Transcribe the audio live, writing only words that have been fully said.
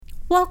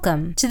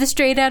Welcome to the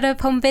Straight Out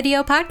of Home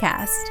Video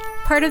podcast,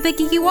 part of the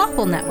Geeky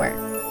Waffle Network.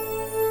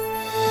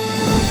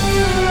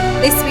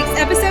 This week's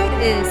episode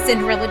is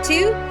Cinderella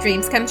 2,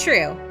 Dreams Come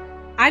True.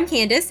 I'm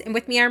Candace, and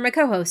with me are my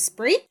co-hosts,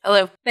 Brie.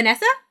 Hello.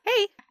 Vanessa.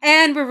 Hey.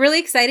 And we're really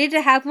excited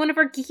to have one of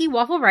our Geeky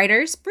Waffle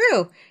writers,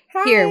 Brew,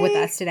 here with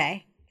us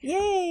today.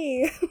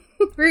 Yay.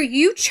 Brew,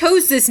 you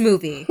chose this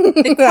movie.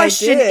 The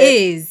question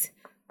is,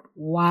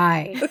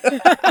 why?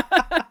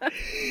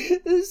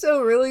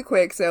 So really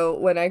quick, so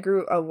when I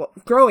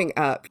growing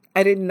up,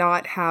 I did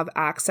not have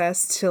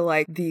access to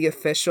like the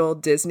official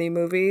Disney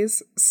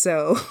movies.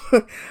 So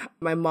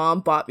my mom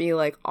bought me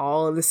like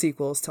all of the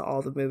sequels to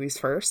all the movies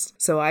first.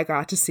 So I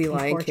got to see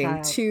Lion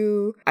King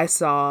 2. I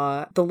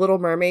saw The Little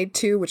Mermaid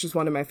 2, which is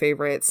one of my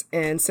favorites,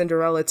 and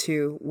Cinderella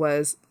 2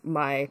 was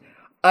my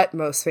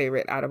utmost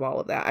favorite out of all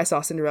of that. I saw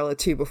Cinderella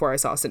 2 before I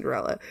saw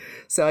Cinderella.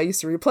 So I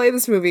used to replay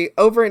this movie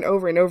over and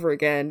over and over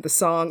again. The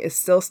song is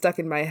still stuck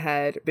in my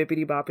head,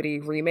 Bippity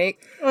Boppity remake.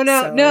 Oh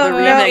no, so,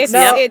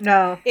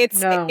 no,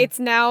 it's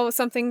now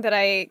something that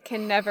I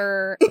can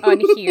never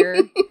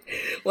unhear.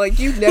 Like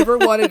you never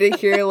wanted to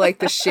hear like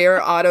the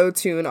Cher auto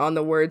tune on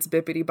the words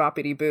Bippity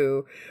Boppity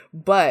Boo,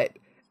 but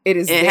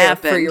it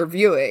happened for your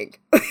viewing.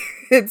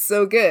 It's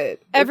so good.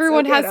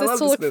 Everyone has this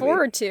to look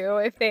forward to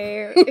if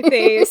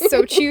they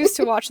so choose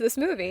to watch this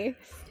movie.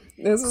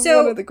 This is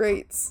one of the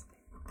greats.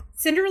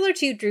 Cinderella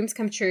 2 Dreams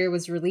Come True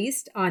was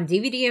released on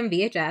DVD and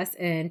VHS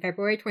in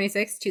February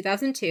 26,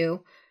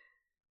 2002.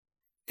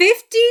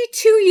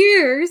 52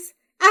 years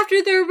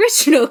after the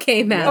original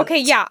came out. Okay,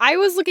 yeah, I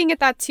was looking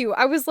at that too.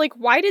 I was like,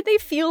 why did they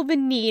feel the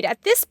need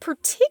at this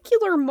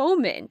particular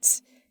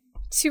moment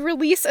to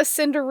release a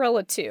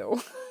Cinderella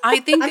 2? I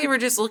think they were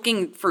just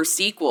looking for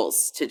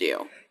sequels to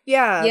do.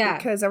 Yeah,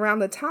 because around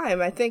the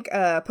time, I think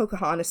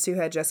Pocahontas 2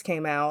 had just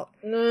came out.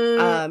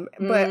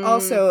 But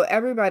also,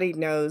 everybody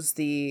knows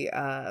the,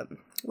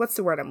 what's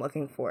the word I'm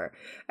looking for?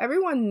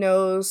 Everyone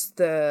knows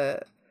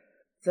the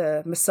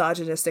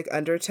misogynistic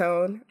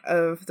undertone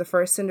of the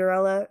first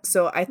Cinderella.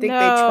 So I think they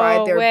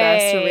tried their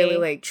best to really,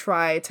 like,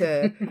 try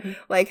to,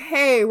 like,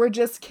 hey, we're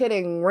just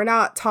kidding. We're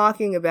not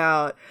talking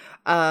about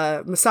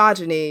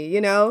misogyny,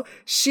 you know?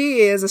 She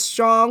is a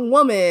strong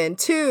woman,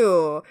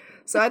 too.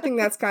 So I think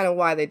that's kind of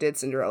why they did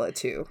Cinderella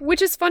 2.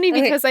 Which is funny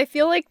because I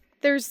feel like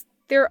there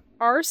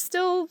are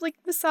still, like,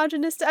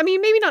 misogynistic, I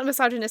mean, maybe not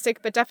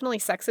misogynistic, but definitely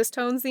sexist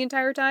tones the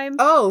entire time.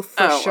 Oh,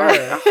 for sure.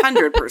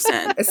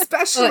 100%.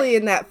 Especially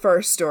in that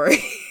first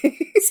story.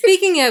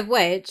 Speaking of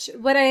which,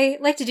 what I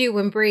like to do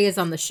when Brie is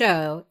on the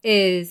show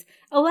is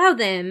allow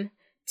them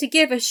to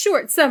give a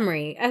short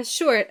summary, as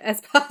short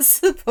as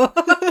possible.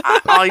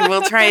 I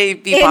will try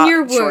be in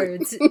your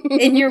words.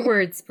 In your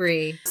words,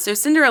 Brie. So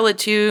Cinderella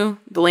 2,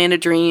 The Land of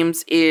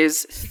Dreams,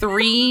 is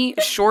 3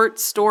 short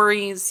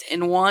stories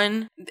in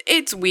one.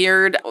 It's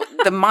weird.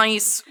 The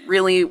mice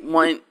really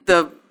want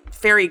the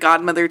fairy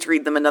godmother to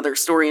read them another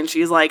story, and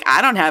she's like,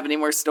 I don't have any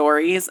more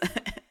stories.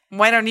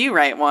 Why don't you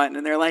write one?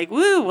 And they're like,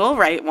 woo, we'll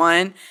write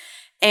one.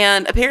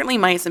 And apparently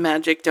mice and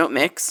magic don't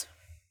mix.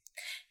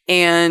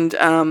 And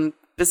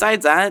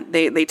besides that,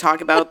 they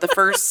talk about the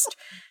first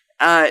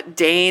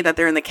day that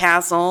they're in the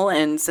castle,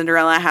 and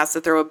Cinderella has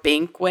to throw a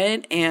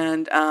banquet,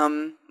 and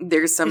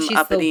there's some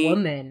uppity. The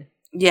woman.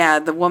 Yeah,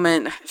 the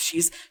woman.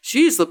 She's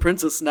the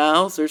princess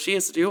now, so she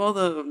has to do all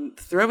the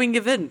throwing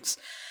events.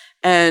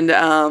 And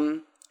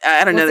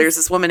I don't know. There's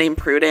this woman named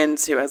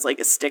Prudence who has like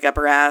a stick up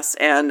her ass,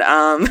 and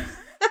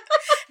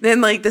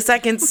then like the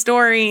second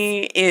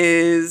story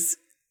is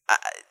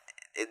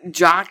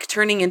Jock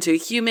turning into a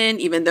human,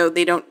 even though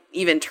they don't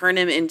even turn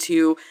him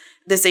into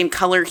the same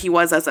color he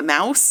was as a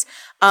mouse.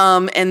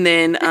 And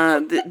then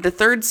the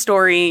third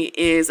story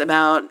is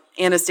about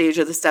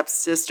Anastasia, the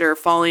stepsister,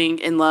 falling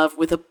in love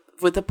with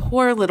a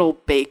poor little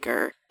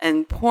baker.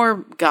 And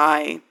poor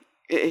guy,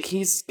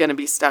 he's gonna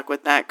be stuck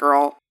with that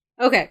girl.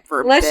 Okay,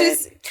 for a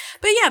bit.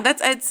 But yeah,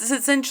 it's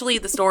essentially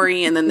the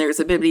story, and then there's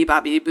a Bibbidi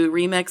Bobbidi Boo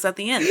remix at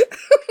the end.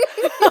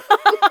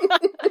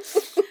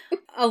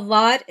 A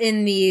lot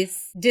in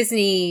these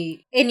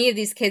Disney, any of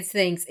these kids'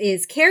 things,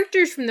 is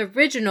characters from the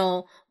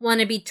original want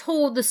to be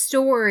told the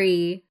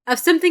story of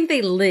something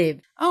they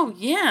lived. Oh,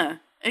 yeah.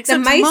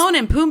 Except Timon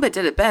and Pumbaa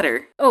did it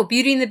better. Oh,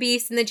 Beauty and the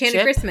Beast and the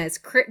Enchanted Christmas.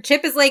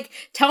 Chip is like,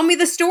 tell me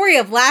the story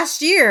of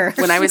last year.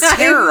 When I was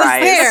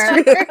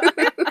terrorized.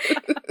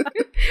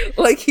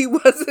 Like he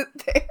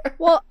wasn't there.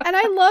 Well, and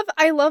I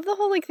love the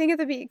whole like thing at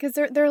the beginning, because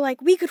they're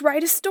like, we could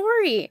write a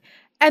story.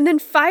 And then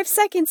 5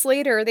 seconds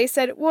later, they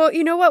said, well,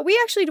 you know what? We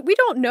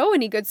don't know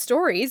any good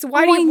stories.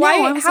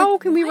 How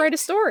can we write a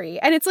story?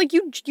 And it's like,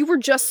 you were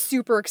just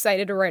super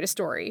excited to write a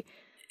story.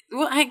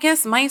 Well, I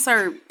guess mice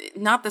are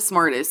not the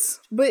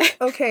smartest. But,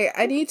 okay,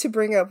 I need to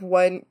bring up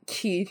one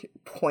key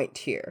point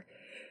here.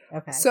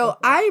 Okay. So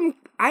I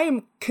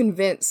am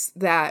convinced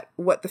that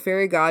what the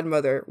fairy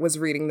godmother was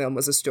reading them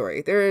was a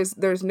story.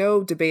 There's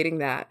no debating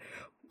that.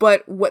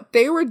 But what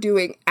they were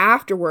doing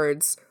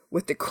afterwards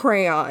with the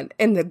crayon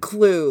and the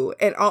glue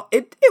and all,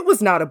 it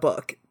was not a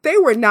book. They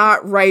were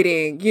not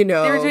writing, They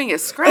were doing a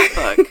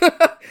scrapbook.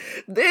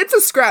 It's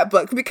a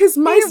scrapbook because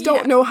mice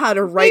don't know how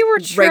to write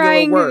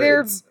regular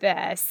words. Their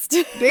best.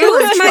 They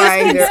were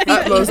trying their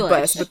utmost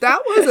best, but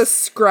that was a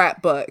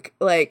scrapbook.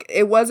 Like,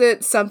 it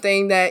wasn't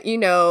something that,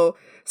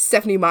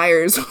 Stephenie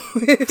Meyers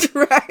would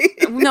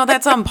write. No,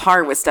 that's on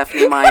par with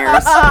Stephenie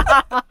Meyers.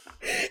 Oh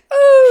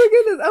my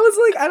goodness. I was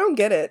like, I don't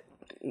get it.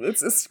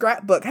 It's a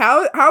scrapbook.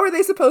 How are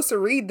they supposed to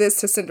read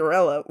this to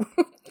Cinderella?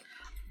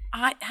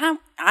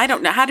 I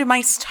don't know. How do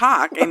mice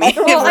talk? I mean,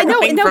 well, I know,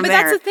 but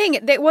that's the thing.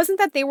 It wasn't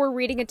that they were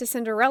reading it to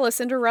Cinderella.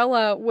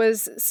 Cinderella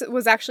was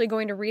actually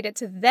going to read it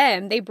to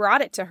them. They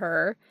brought it to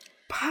her.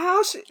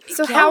 How is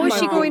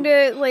she going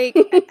to, like,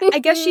 I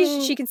guess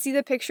she can see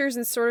the pictures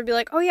and sort of be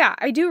like, oh yeah,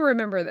 I do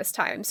remember this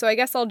time. So I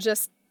guess I'll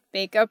just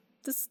make up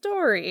the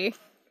story.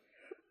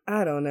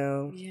 I don't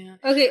know. Yeah.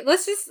 Okay,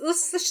 let's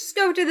just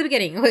go to the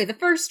beginning. Okay, the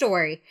first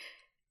story.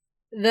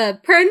 The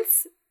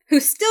prince who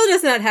still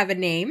does not have a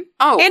name.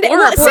 Oh,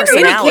 or a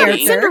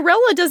personality.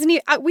 Cinderella doesn't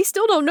even, we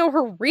still don't know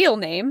her real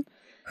name.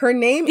 Her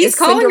name is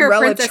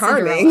Cinderella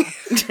Charming.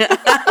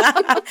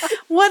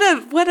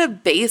 What a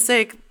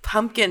basic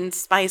pumpkin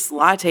spice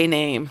latte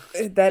name.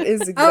 That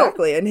is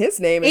exactly. And his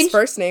name is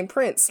first name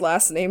Prince,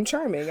 last name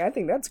Charming. I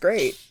think that's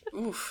great.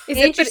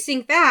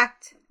 Interesting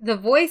fact, the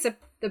voice of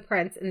the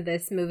prince in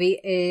this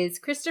movie is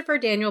Christopher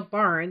Daniel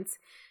Barnes,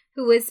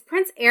 who is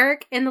Prince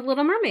Eric in The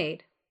Little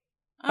Mermaid.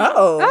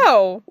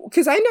 Oh.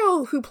 Because I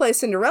know who plays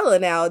Cinderella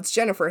now. It's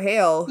Jennifer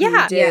Hale,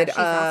 who did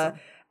awesome.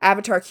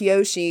 Avatar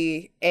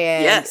Kyoshi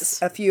and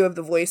a few of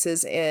the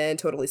voices in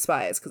Totally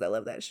Spies, because I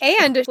love that show.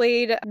 And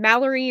played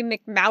Mallory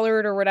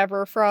McMallard or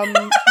whatever from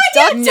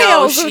DuckTales.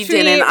 No, she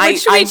didn't.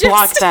 I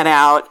blocked that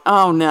out.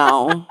 Oh,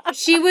 no.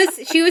 She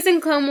was in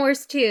Clone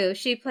Wars too.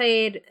 She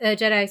played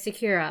Jedi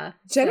Sakura.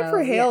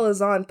 Jennifer Hale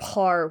is on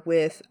par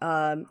with,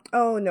 I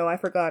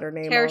forgot her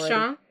name Tara already.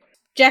 Strong.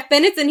 Jeff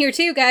Bennett's in here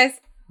too, guys.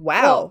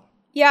 Wow. Well,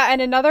 yeah,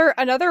 and another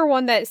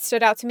one that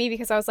stood out to me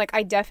because I was like,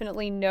 I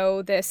definitely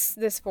know this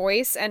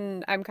voice,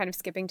 and I'm kind of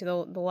skipping to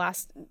the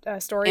last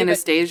story.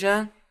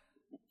 Anastasia?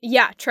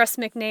 Tress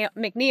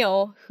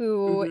McNeil,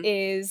 who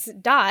is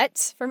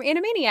Dot from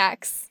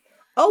Animaniacs.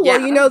 Oh, well,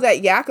 you know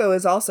that Yakko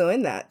is also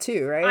in that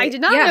too, right? I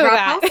did not know Rob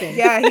that. Paulson.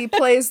 Yeah, he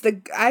plays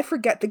I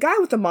forget, the guy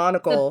with the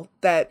monocle.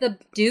 The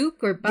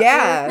Duke or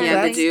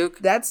Butler? The Duke.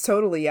 That's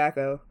totally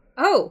Yakko.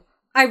 Oh,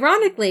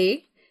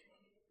 ironically,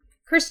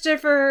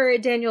 Christopher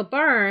Daniel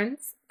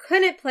Barnes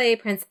couldn't play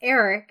Prince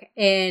Eric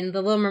in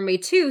The Little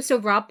Mermaid 2, so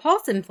Rob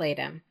Paulson played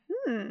him.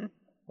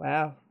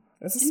 Wow.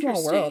 That's a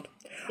small world.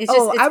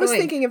 I was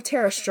thinking of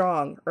Tara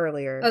Strong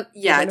earlier.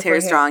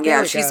 Tara Strong.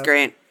 Yeah, she's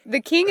great. The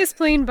king is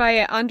played by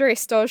Andrei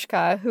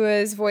Stojka, who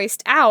has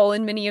voiced Owl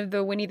in many of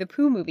the Winnie the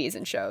Pooh movies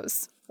and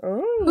shows.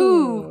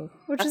 Ooh.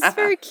 Which is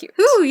very cute.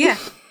 Ooh, yeah.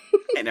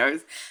 I know.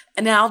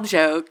 An owl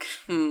joke.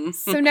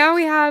 So now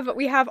we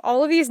have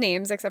all of these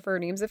names except for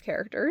names of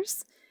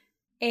characters.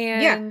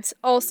 And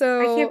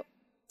also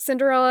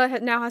Cinderella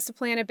now has to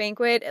plan a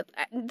banquet.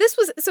 This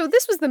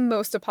was the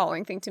most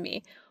appalling thing to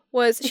me,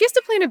 was she has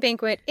to plan a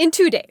banquet in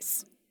 2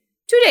 days.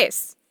 2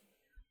 days.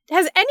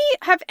 Have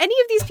any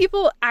of these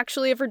people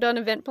actually ever done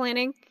event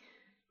planning?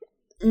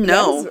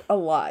 No. That is a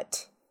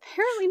lot.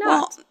 Apparently not.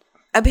 Well,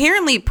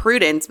 apparently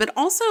Prudence, but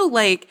also,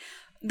 like,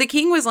 the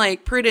king was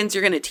like, Prudence,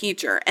 you're going to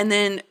teach her. And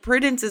then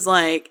Prudence is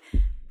like,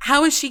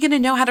 how is she going to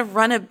know how to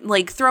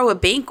throw a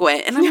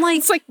banquet? And I'm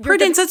like,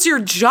 Prudence, that's your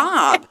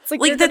job.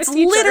 Like that's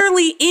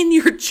literally in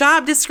your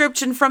job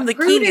description from the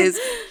king is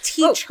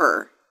teach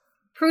her.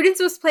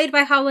 Prudence was played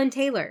by Holland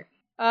Taylor.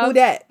 Who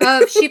that?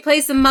 She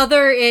plays the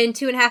mother in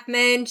 2.5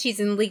 Men. She's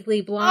in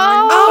Legally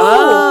Blonde.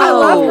 I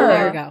love her.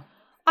 There we go.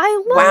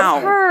 I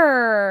love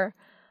her.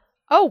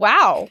 Oh,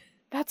 wow.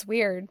 That's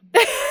weird.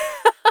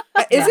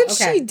 Isn't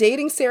she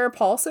dating Sarah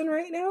Paulson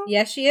right now?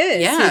 Yes, she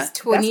is. Yeah. She's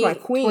 20, That's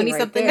my queen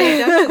 20-something right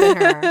years younger than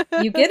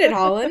her. You get it,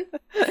 Holland.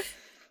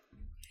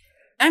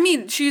 I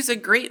mean, she's a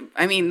great,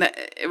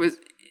 it was,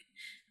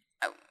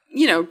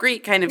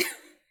 great kind of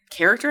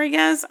character, I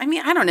guess. I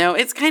mean, I don't know.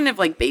 It's kind of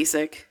like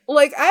basic.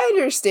 Like, I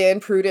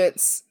understand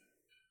Prudence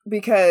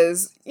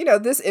because,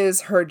 this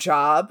is her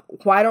job.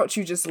 Why don't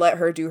you just let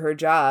her do her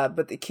job?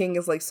 But the king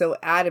is like so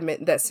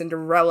adamant that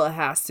Cinderella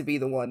has to be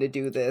the one to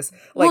do this.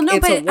 Like,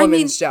 it's a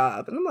woman's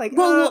job. And I'm like,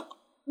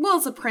 well,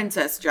 it's a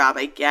princess job,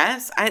 I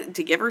guess,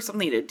 to give her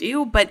something to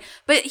do. But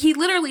he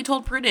literally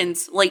told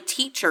Prudence, like,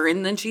 teach her.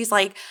 And then she's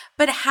like,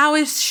 but how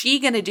is she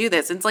going to do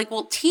this? And it's like,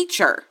 well, teach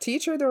her.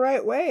 Teach her the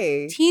right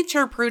way. Teach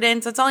her,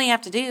 Prudence. That's all you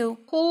have to do.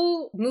 The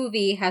whole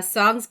movie has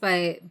songs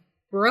by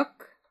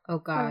Brooke. Oh,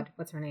 God.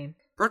 What's her name?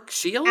 Brooke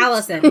Shields?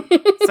 Allison.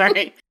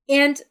 Sorry.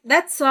 And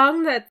that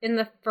song that in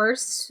the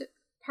first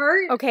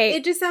part,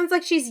 it just sounds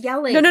like she's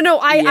yelling. No.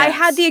 I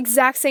had the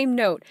exact same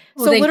note.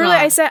 Oh, so literally,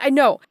 God. I said, I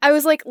know. I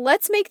was like,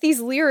 let's make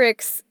these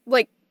lyrics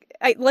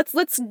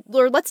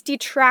let's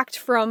detract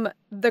from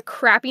the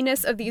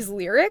crappiness of these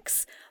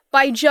lyrics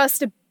by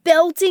just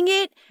belting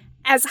it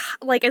as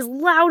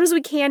loud as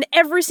we can,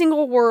 every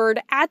single word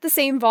at the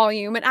same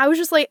volume. And I was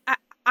just like,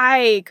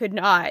 I could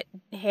not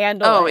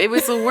handle it. It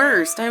was the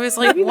worst. I was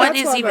like, what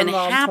is even my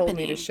mom happening? Told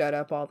me to shut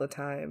up all the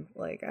time.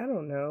 Like, I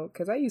don't know,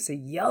 because I used to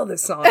yell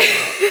this song out.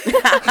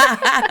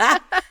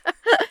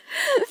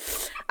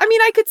 I mean,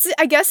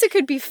 I guess it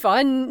could be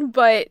fun,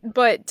 but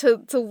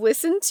to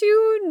listen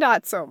to,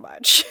 not so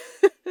much.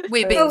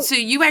 Wait, but so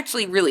you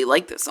actually really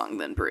like this song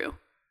then, Brew?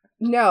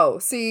 No,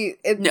 see,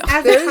 No.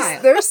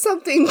 There's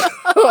something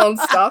called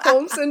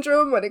Stockholm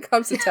Syndrome when it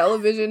comes to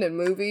television and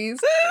movies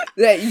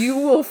that you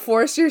will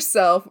force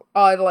yourself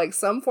on, like,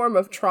 some form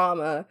of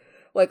trauma,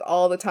 like,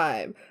 all the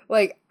time.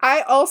 Like,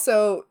 one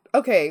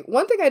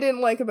thing I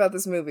didn't like about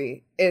this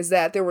movie is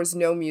that there was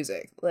no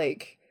music.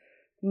 Like,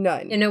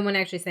 none. And no one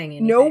actually sang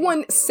anything. No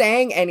one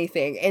sang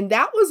anything. And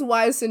that was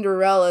why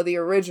Cinderella, the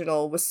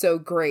original, was so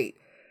great.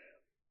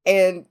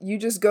 And you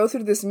just go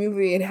through this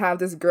movie and have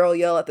this girl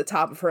yell at the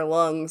top of her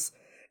lungs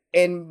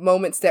in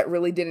moments that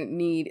really didn't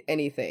need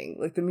anything.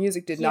 Like, the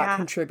music did not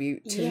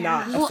contribute to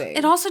not a thing.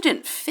 It also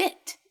didn't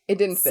fit. It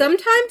didn't fit.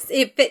 Sometimes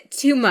it fit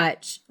too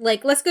much.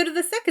 Like, let's go to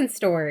the second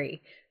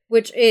story,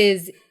 which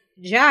is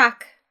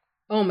Jack.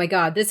 Oh my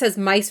God, this has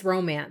mice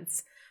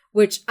romance,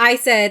 which I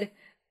said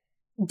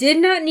did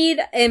not need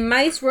a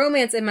mice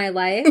romance in my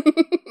life.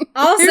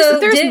 Also,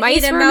 there's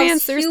mice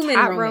romance, there's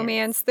cat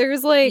romance,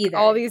 there's like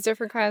all these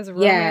different kinds of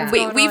romance.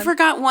 Wait, we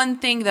forgot one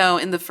thing though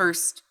in the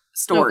first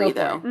story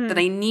that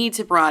I need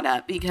to brought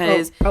up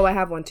because I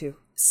have one too.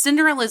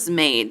 Cinderella's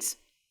maids,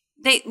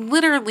 they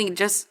literally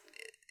just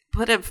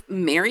put a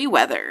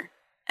Merryweather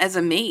as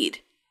a maid.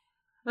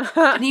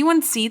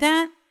 Anyone see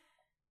that?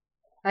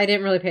 I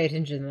didn't really pay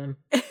attention to them.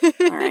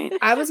 All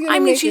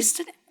right. She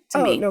stood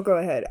to me. No, go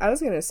ahead. I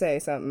was gonna say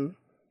something.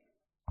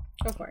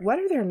 Go for it. What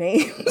are their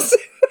names?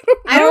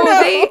 I don't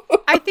know.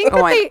 I think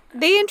that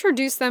they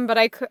introduced them, but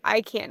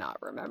I cannot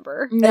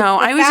remember. No,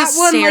 I was just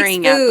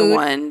staring at the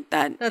one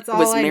that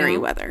was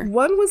Merryweather.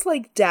 One was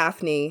like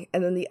Daphne,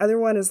 and then the other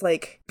one is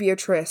like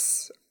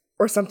Beatrice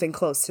or something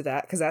close to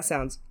that, because that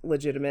sounds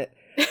legitimate.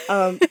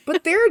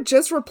 But they're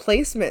just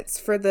replacements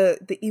for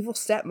the evil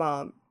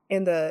stepmom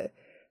and the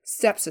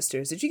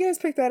stepsisters. Did you guys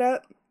pick that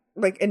up?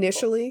 Like,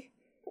 initially?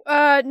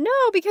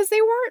 No, because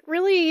they weren't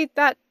really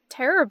that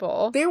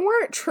terrible. They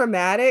weren't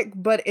traumatic,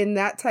 but in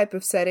that type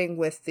of setting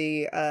with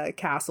the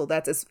castle,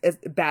 that's as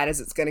bad as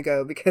it's gonna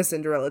go, because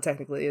Cinderella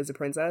technically is a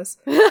princess.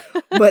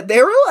 But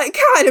they were like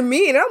kind of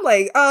mean. I'm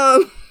like,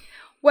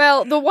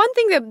 Well, the one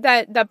thing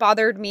that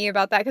bothered me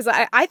about that, because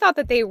I thought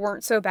that they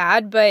weren't so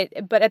bad, but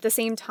at the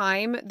same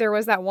time, there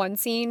was that one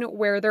scene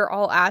where they're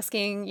all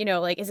asking, you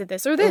know, like, is it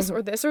this or this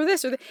or this or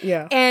this or this?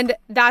 Yeah. And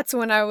that's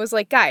when I was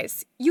like,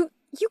 guys, you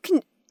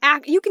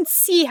can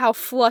see how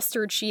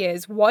flustered she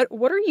is. What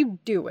are you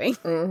doing?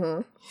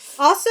 Mm-hmm.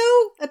 Also,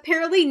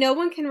 apparently no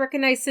one can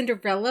recognize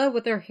Cinderella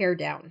with her hair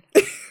down.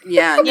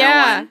 Yeah.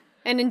 Yeah.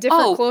 And in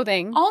different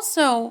clothing.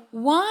 Also,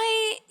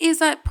 why is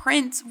that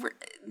prince,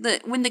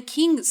 when the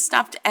king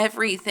stuffed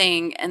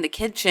everything in the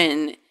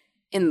kitchen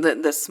in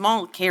the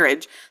small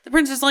carriage, the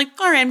prince is like,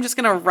 all right, I'm just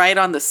going to ride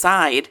on the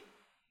side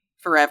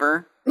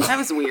forever. That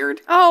was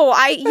weird.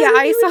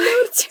 I saw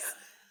it too.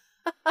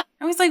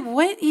 I was like,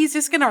 what? He's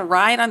just going to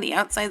ride on the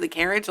outside of the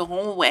carriage the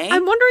whole way?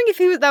 I'm wondering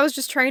if that was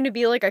just trying to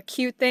be like a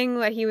cute thing,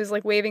 that he was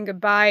like waving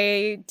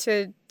goodbye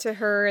to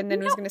her and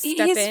then was going to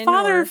step in. His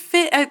father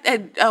fit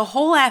a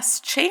whole ass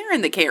chair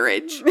in the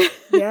carriage.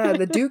 Yeah,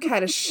 the Duke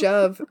had to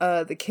shove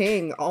the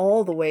king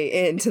all the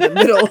way into the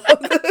middle of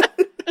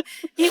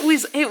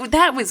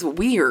That was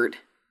weird.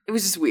 It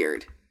was just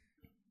weird.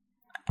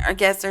 I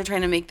guess they're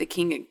trying to make the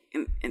king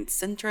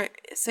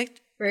eccentric.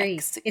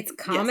 Right. It's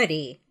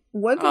comedy. Yes.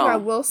 One thing I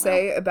will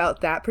say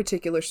about that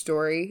particular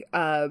story,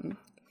 I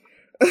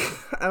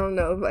don't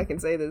know if I can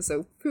say this,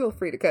 so feel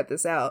free to cut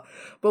this out,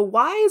 but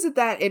why is it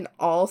that in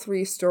all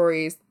three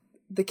stories,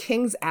 the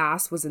king's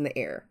ass was in the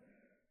air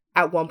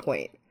at one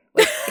point?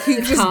 Like, he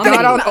just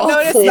got on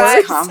all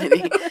fours.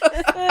 Comedy.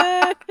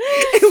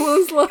 It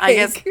was like, I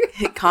guess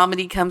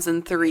comedy comes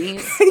in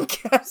threes. I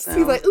guess. So.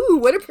 He's like, ooh,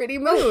 what a pretty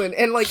moon.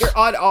 And like, you're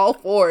on all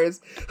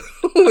fours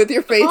with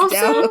your face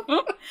down.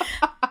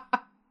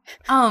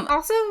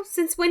 Also,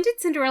 since when did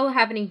Cinderella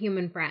have any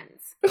human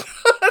friends?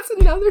 That's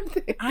another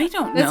thing. I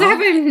don't know.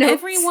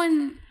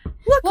 Everyone.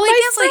 Look, well,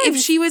 I guess like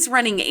if she was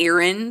running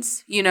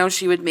errands, you know,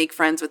 she would make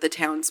friends with the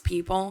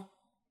townspeople.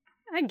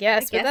 I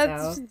guess but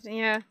that's so.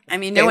 Yeah. I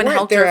mean, no one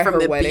helped her from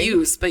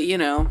abuse, but you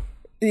know.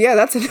 Yeah,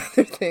 that's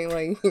another thing.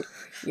 Like,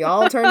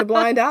 y'all turned a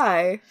blind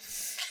eye.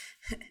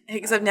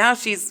 Except now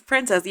she's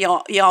princess.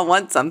 Y'all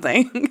want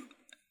something.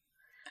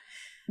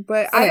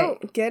 But I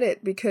don't get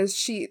it, because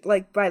she,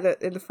 like,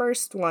 in the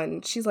first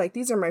one, she's like,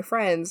 these are my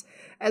friends.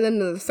 And then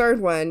in the third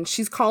one,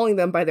 she's calling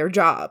them by their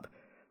job.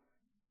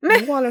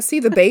 You want to see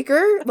the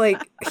baker?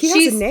 Like, he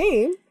has a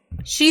name.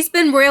 She's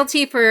been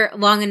royalty for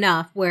long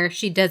enough where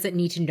she doesn't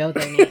need to know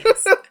their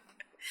names.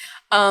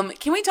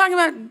 Can we talk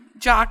about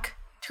Jock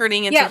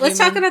turning into let's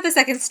talk about the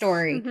second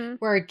story,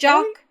 where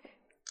Jock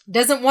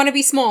doesn't want to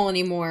be small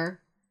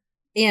anymore.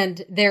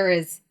 And there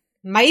is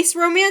mice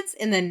romance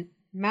and then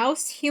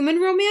mouse-human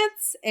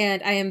romance,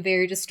 and I am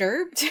very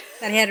disturbed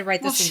that I had to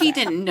write this. Well, she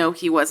didn't know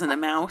he wasn't a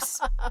mouse.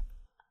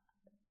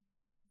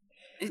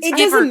 It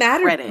doesn't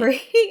matter,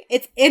 Brie.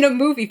 It's in a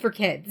movie for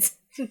kids.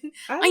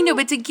 I know,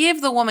 but to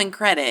give the woman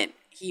credit,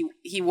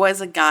 he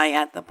was a guy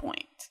at the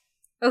point.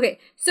 Okay,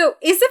 so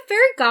is the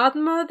fairy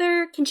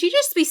godmother, can she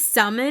just be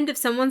summoned if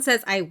someone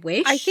says, I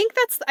wish? I think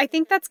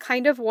that's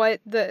kind of what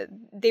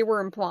they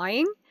were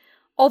implying.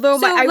 Although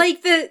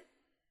the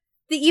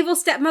evil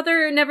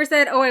stepmother never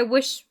said, oh, I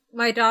wish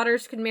my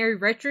daughters could marry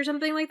rich or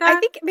something like that? I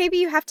think maybe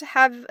you have to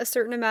have a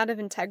certain amount of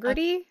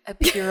integrity. A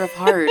pure of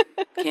heart,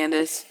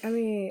 Candace. I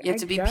mean, you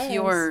have to be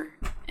pure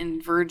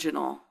and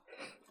virginal.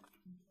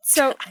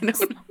 So I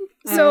don't know.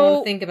 I don't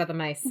want to think about the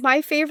mice.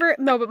 My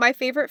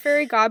favorite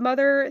fairy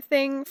godmother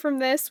thing from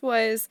this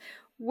was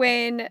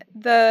when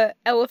the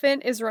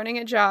elephant is running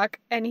at Jock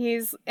and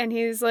he's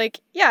like,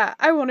 yeah,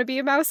 I want to be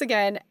a mouse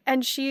again.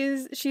 And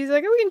she's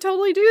like, oh, we can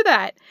totally do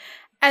that.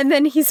 And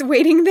then he's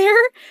waiting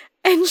there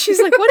and she's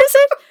like, what is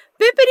it?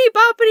 Bippity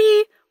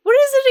boppity. What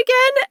is it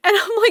again? And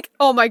I'm like,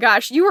 oh my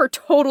gosh, you are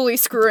totally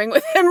screwing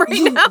with him right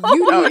now.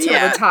 You need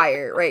to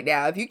retire right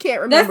now. If you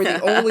can't remember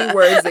the only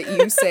words that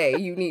you say,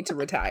 you need to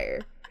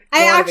retire.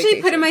 I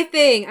actually put in my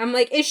thing. I'm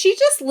like, is she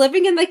just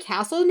living in the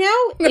castle now?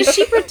 Is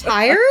she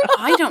retired?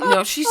 I don't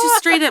know. She's just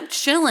straight up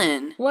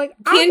chilling. Like,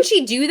 can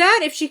she do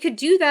that? If she could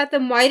do that,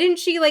 then why didn't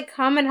she like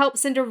come and help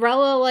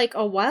Cinderella like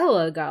a while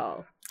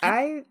ago?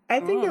 I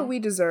think that we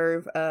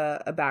deserve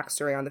a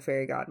backstory on the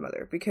fairy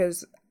godmother,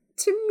 because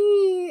to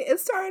me,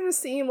 it's starting to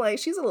seem like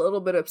she's a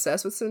little bit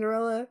obsessed with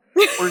Cinderella.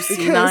 Or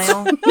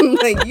senile.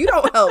 Like, you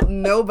don't help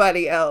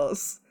nobody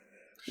else.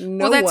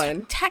 No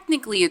one.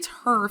 Technically, it's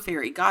her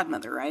fairy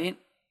godmother, right?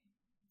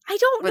 I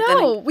don't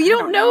know. We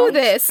don't know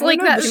this. Like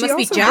that. She must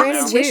be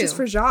Jacques wishes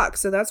for Jacques,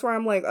 so that's why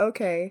I'm like,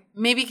 okay.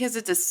 Maybe because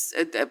it's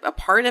a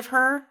part of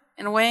her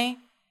in a way.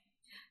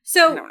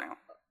 So I don't know.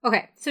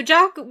 Okay, so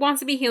Jock wants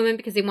to be human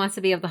because he wants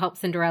to be able to help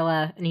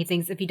Cinderella, and he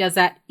thinks if he does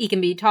that, he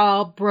can be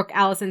tall. Brooke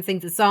Allison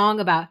sings a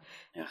song about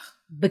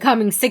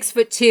becoming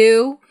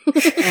 6'2" and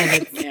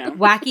it's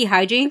wacky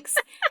hijinks.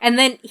 And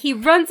then he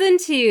runs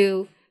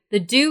into the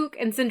Duke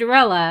and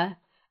Cinderella,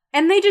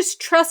 and they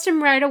just trust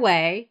him right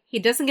away. He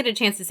doesn't get a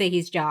chance to say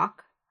he's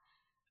Jock.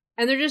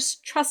 And they're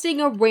just trusting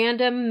a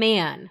random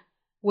man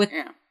with,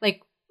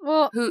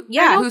 who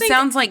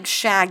sounds like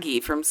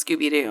Shaggy from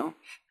Scooby-Doo.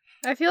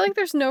 I feel like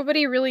there's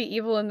nobody really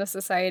evil in the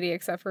society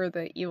except for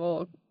the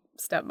evil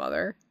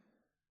stepmother.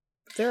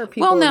 There are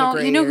people in the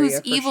gray you know area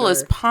who's evil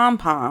is Pom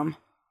Pom.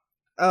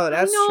 Oh,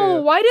 that's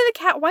true. Why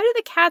do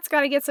the cats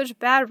gotta get such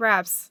bad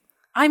raps?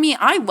 I mean,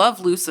 I love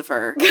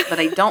Lucifer, but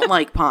I don't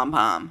like Pom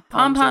Pom.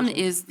 Pom Pom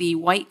is the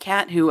white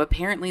cat who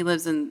apparently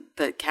lives in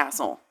the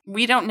castle.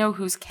 We don't know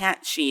whose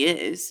cat she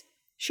is.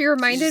 She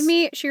reminded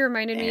me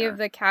of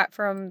the cat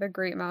from The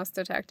Great Mouse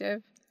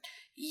Detective.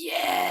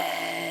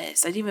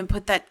 Yes, I didn't even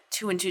put that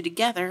 2 and 2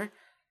 together.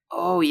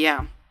 Oh,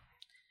 yeah.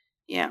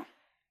 Yeah.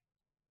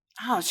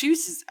 Oh, she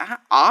was just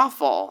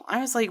awful. I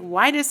was like,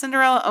 why does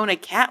Cinderella own a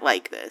cat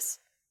like this?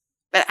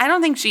 But I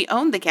don't think she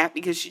owned the cat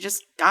because she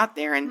just got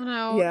there and...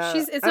 No,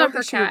 it's not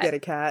her cat. She would get a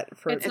cat.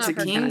 It's a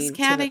king's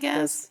cat, I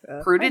guess.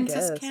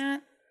 Prudence's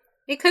cat.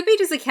 It could be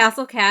just a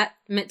castle cat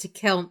meant to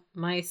kill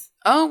mice.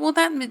 Oh, well,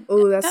 that makes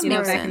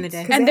sense. Back in the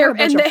day.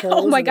 And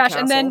oh my gosh,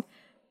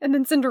 and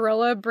then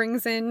Cinderella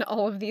brings in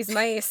all of these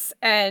mice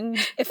and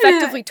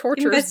effectively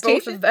tortures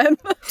both of them.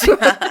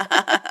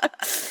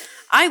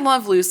 I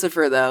love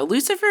Lucifer, though.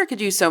 Lucifer could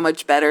do so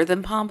much better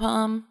than Pom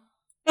Pom.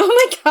 Oh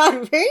my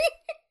god, really?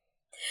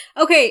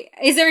 Okay,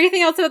 is there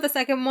anything else about the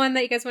second one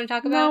that you guys want to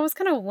talk about? No, it was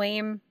kind of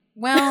lame.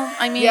 Well,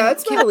 I mean... yeah,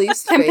 it's my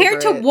least Compared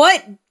to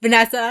what,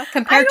 Vanessa?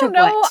 Compared to what? I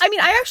don't know. I mean,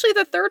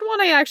 the third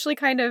one I actually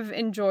kind of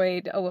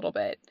enjoyed a little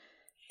bit,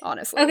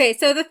 honestly. Okay,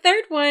 so the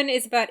third one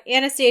is about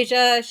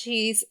Anastasia.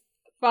 She's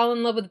fallen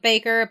in love with the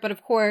baker, but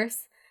of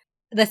course,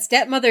 the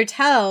stepmother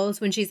tells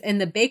when she's in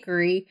the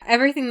bakery,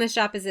 everything in the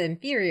shop is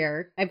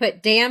inferior. I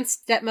put, damn,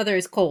 stepmother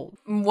is cold.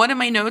 One of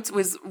my notes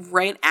was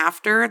right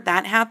after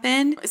that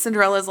happened.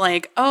 Cinderella's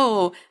like,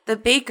 oh, the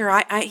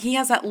baker, he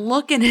has that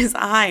look in his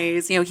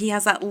eyes. You know, he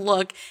has that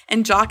look.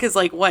 And Jock is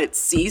like, what,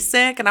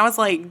 seasick? And I was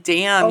like,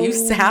 damn, you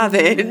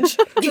savage.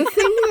 The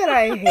thing that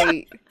I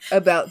hate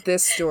about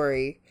this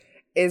story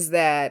is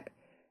that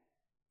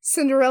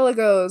Cinderella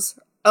goes,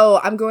 oh,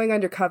 I'm going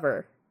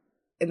undercover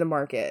in the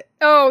market.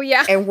 Oh,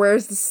 yeah. And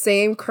wears the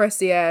same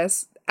crusty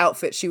ass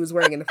outfit she was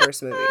wearing in the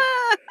first movie.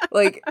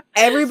 Like,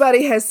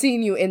 everybody has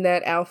seen you in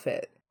that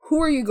outfit.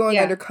 Who are you going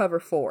undercover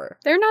for?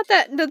 They're not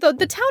that...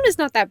 The town is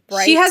not that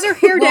bright. She has her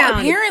hair down.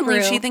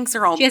 Apparently, she thinks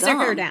they're all dumb. She has her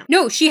hair down.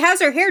 No, she has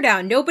her hair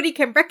down. Nobody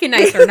can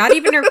recognize her. Not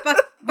even her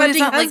fucking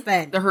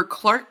husband. Like her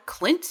Clark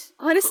Clint?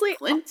 Honestly,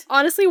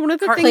 one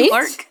of the things...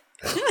 Clark?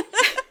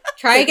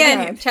 Try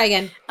again.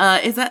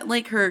 Is that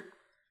like her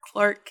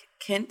Clark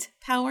Kent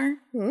power?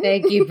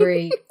 Thank you,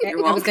 Brie. I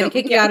was going to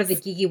kick you out of the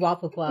Geeky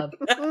Waffle Club.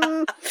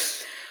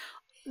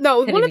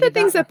 No, one of the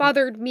things that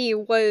bothered me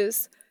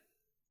was,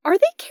 are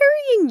they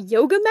carrying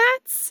yoga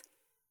mats?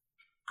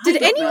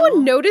 Did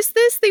anyone notice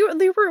this? They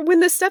were when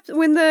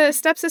the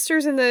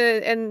stepsisters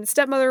and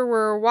stepmother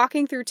were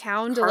walking through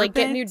town to like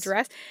get new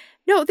dress.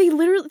 No, they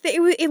literally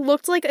it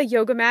looked like a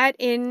yoga mat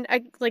in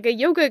a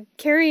yoga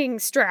carrying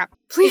strap.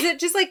 Is it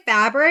just like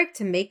fabric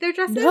to make their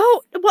dresses?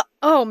 No, well,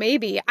 oh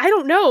maybe, I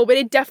don't know, but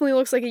it definitely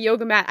looks like a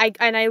yoga mat.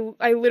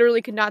 I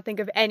literally could not think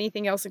of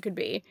anything else it could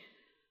be.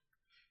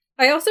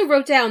 I also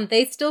wrote down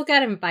they still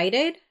got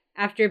invited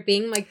after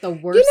being like the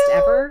worst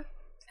ever.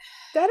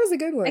 That is a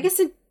good one. I guess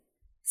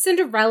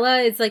Cinderella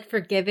is like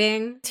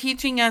forgiving.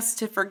 Teaching us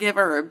to forgive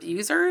our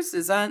abusers?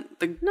 Is that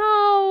the...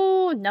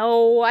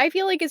 No. I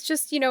feel like it's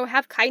just,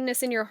 have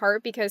kindness in your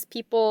heart because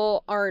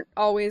people aren't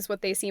always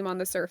what they seem on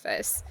the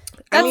surface.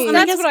 That's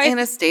what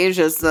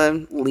Anastasia's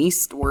the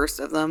least worst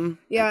of them.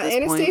 Yeah,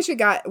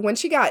 Anastasia when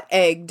she got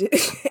egged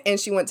and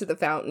she went to the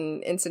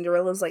fountain and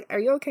Cinderella was like, "Are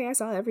you okay? I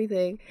saw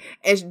everything."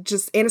 And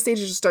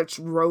Anastasia just starts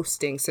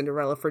roasting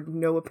Cinderella for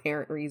no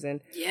apparent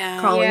reason. Yeah.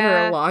 Calling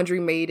her a laundry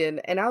maiden.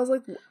 And I was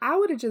like, I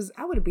would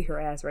have beat her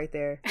ass right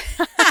there.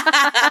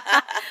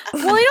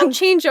 Well, they don't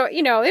change,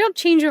 they don't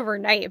change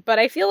overnight, but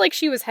I feel like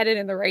she was headed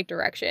in the right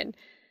direction.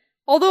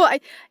 Although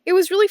it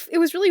was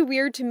really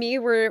weird to me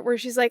where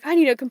she's like, I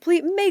need a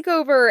complete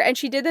makeover, and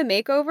she did the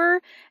makeover,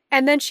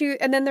 and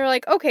then they're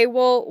like, okay,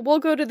 well, we'll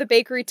go to the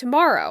bakery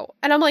tomorrow,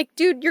 and I'm like,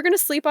 dude, you're gonna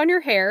sleep on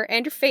your hair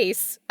and your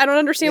face. I don't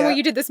understand why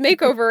you did this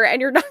makeover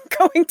and you're not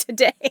going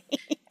today.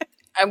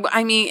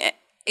 I mean,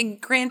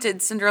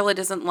 granted, Cinderella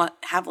doesn't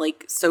have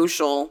like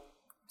social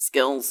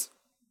skills.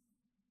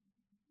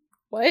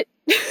 What?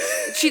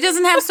 She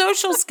doesn't have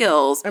social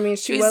skills. I mean,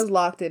 she was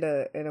locked in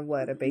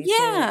a basement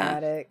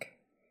attic.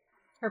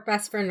 Her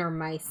best friend are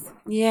mice.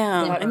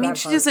 Yeah. I mean,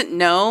 she doesn't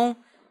know.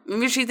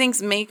 Maybe she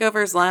thinks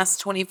makeovers last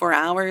 24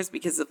 hours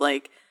because of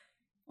like,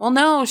 well,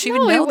 no, she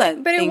would know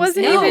that. But it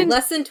wasn't even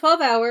less than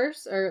 12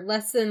 hours or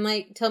less than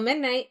like till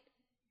midnight.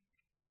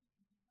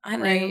 I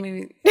don't know.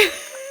 Maybe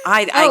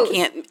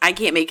I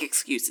can't make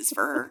excuses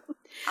for her.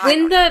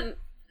 When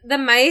the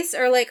mice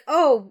are like,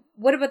 oh,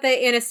 what about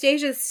the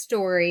Anastasia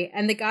story?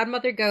 And the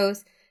godmother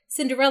goes,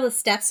 Cinderella's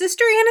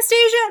stepsister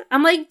Anastasia?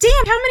 I'm like,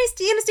 damn, how many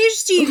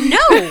Anastasias do you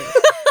know?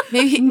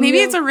 Maybe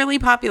it's a really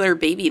popular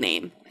baby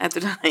name at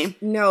the time.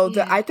 No,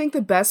 I think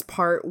the best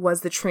part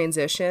was the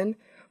transition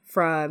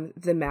from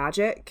the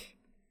magic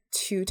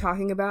to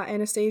talking about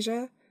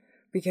Anastasia.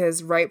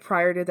 Because right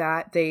prior to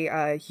that,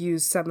 they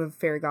used some of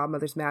Fairy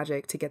Godmother's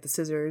magic to get the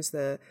scissors,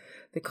 the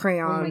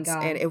crayons,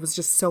 and it was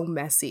just so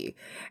messy.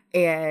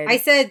 And I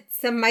said,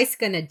 some mice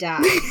gonna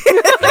die.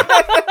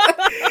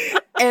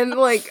 And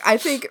like, I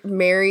think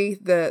Mary,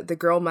 the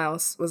girl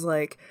mouse, was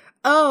like,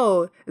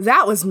 oh,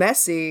 that was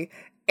messy.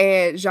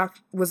 And Jacques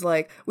was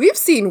like, we've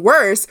seen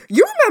worse.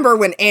 You remember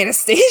when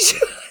Anastasia...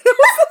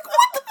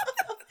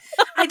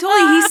 I told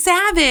you, he's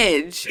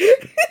savage.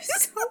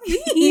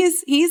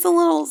 He's a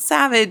little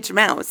savage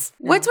mouse.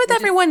 No, what's with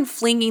everyone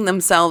flinging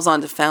themselves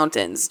onto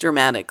fountains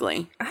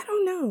dramatically? I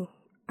don't know.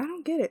 I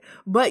don't get it.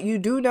 But you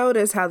do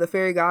notice how the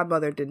fairy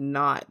godmother did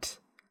not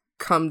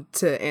come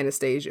to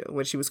Anastasia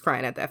when she was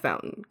crying at that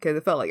fountain. Because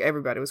it felt like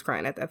everybody was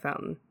crying at that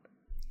fountain.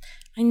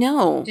 I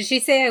know. Did she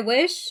say I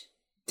wish?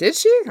 Did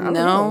she?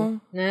 No.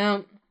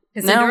 No.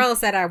 Because Cinderella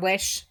said I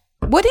wish.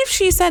 What if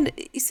she said,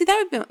 you see,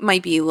 that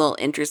might be a little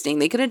interesting.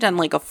 They could have done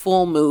like a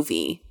full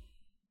movie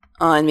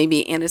on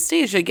maybe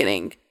Anastasia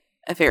getting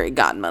a fairy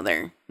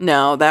godmother.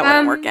 No, that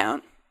wouldn't work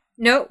out.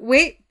 No,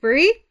 wait,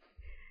 Brie.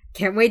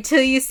 Can't wait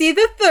till you see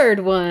the third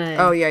one.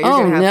 Oh yeah, you're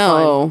gonna have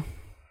fun.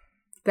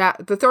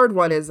 That the third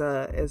one is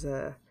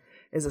a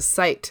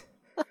sight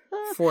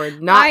for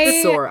not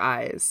sore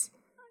eyes.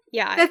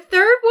 Yeah. The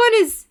third one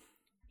is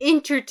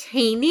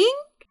entertaining.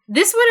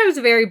 This one I was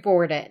very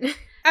bored in.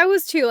 I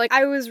was too. Like,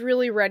 I was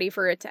really ready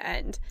for it to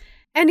end.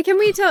 And can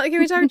we talk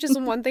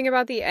just one thing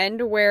about the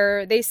end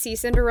where they see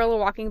Cinderella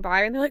walking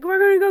by and they're like, we're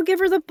going to go give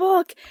her the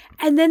book.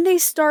 And then they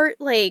start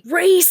like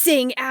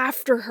racing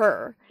after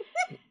her.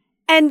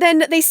 And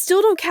then they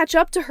still don't catch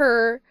up to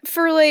her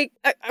for like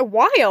a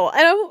while.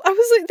 And I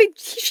was like,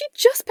 she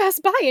just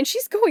passed by and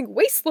she's going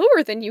way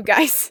slower than you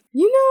guys.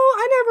 You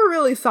know, I never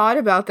really thought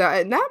about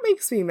that. And that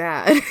makes me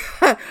mad. I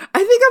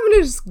think I'm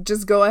going to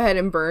just go ahead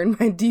and burn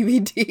my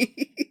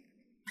DVD.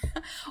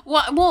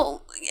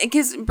 Well,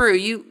 because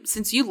Brew,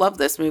 since you loved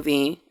this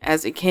movie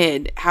as a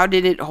kid, how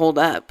did it hold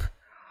up?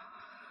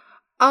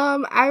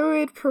 I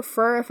would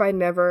prefer if I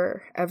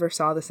never ever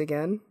saw this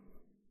again,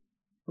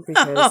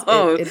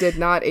 because it did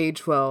not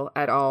age well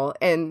at all.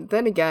 And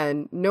then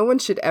again, no one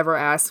should ever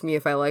ask me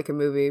if I like a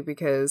movie,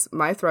 because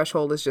my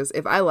threshold is just,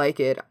 if I like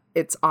it,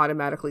 it's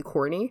automatically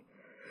corny.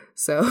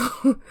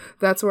 So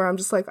that's where I'm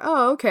just like,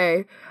 oh,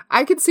 okay.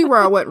 I could see where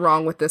I went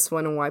wrong with this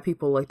one and why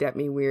people looked at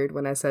me weird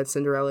when I said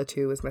Cinderella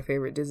 2 was my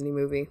favorite Disney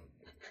movie.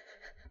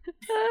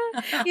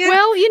 Yeah.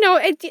 Well, you know,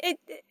 it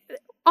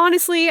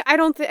honestly, I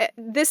don't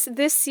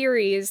this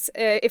series,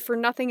 if for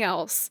nothing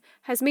else,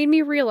 has made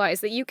me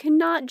realize that you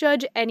cannot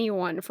judge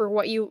anyone for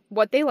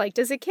what they liked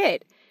as a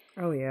kid.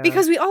 Oh yeah.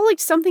 Because we all liked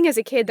something as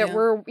a kid that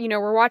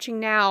we're watching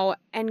now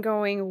and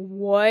going,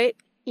 what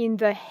in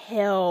the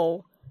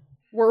hell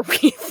were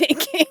we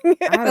thinking? thinking.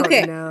 I don't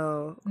Okay.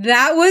 know.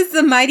 That was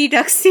the Mighty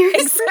Ducks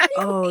series. Exactly.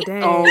 Oh,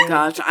 dang. Oh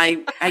gosh,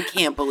 I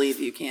can't believe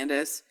you,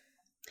 Candace.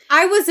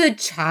 I was a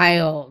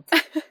child.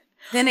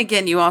 Then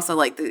again, you also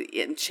like the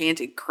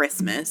Enchanted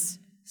Christmas.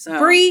 So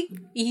Bree,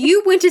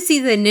 you went to see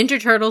the Ninja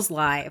Turtles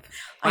live,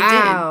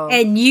 Wow.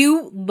 and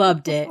you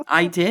loved it.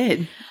 I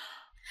did.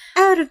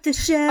 Out of the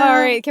shell. All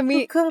right, can we-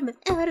 we're coming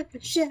out of the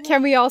shell?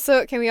 Can we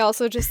also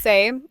just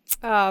say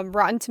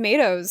Rotten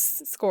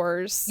Tomatoes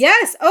scores?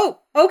 Yes. Oh,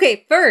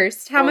 okay.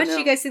 First, how Oh, much no. do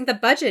you guys think the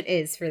budget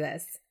is for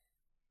this?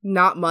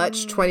 Not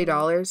much.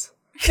 $20.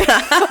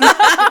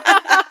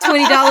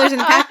 $20 in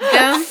the pack of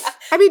gum.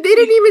 I mean, they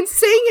didn't even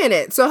sing in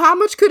it. So how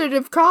much could it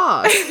have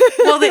cost?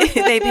 Well,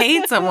 they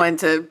paid someone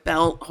to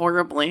belt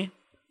horribly.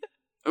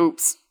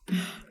 Oops.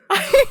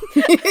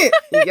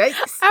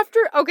 Yikes.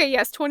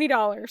 Yes,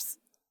 $20.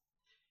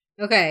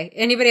 Okay.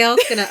 Anybody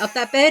else gonna up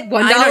that bid?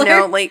 $1? I don't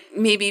know, like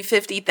maybe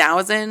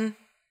 50,000.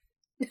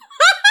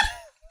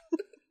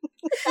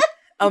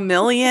 $1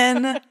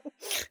 million.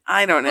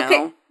 I don't know.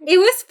 Okay. It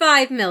was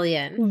 $5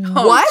 million.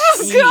 Oh, What?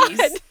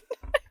 jeez.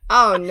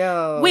 Oh,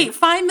 no. Wait,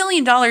 $5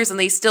 million and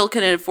they still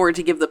couldn't afford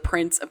to give the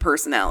prince a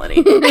personality.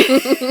 He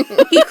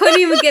couldn't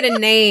even get a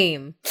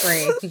name.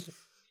 Bree.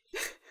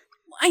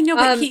 I know,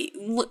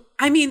 but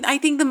I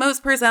think the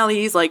most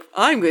personality is like,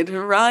 I'm going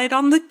to ride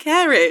on the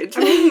carriage.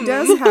 I mean, he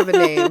does have a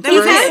name. He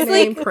First has,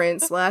 name like-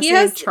 Prince, last He name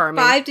has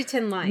Charming, 5 to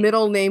 10 lines.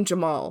 middle name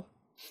Jamal.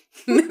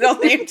 Middle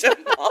name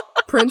Jamal.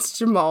 Prince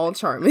Jamal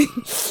Charming.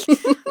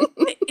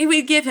 It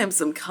would give him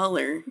some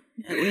color,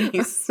 at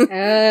least.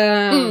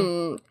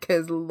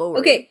 Because Lord.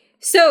 Okay,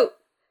 so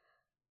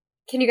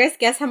can you guys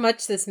guess how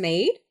much this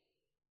made?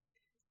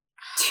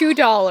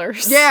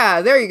 $2.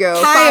 Yeah, there you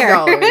go. Higher.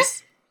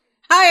 $5.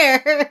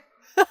 Higher.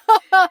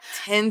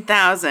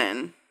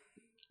 10,000.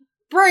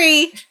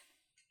 Bree.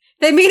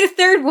 They made a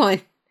third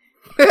one.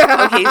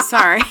 Okay,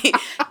 sorry.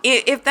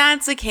 If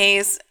that's the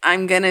case,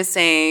 I'm going to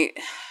say,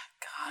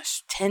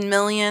 gosh, 10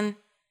 million?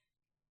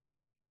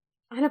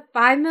 On a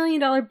 $5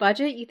 million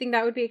budget, you think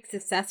that would be a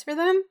success for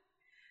them?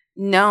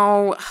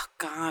 No, oh,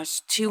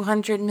 gosh,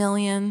 200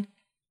 million?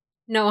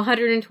 No,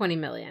 120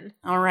 million.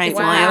 All right, Wow.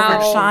 well, I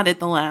overshot it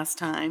the last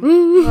time.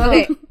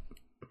 Okay.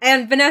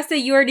 And Vanessa,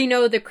 you already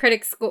know the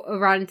critics'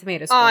 Rotten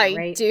Tomatoes score, I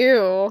right?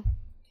 do.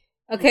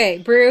 Okay,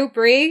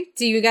 Bree,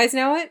 do you guys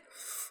know it?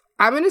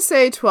 I'm going to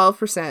say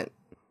 12%.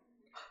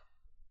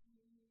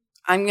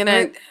 I'm going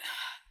to,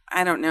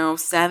 I don't know,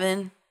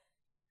 7?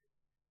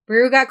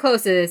 Brew got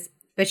closest,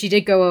 but she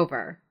did go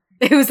over.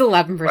 It was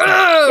 11%.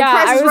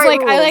 Yeah, I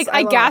was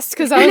I gasped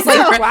because I was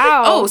like,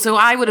 wow. Oh, so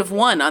I would have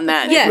won on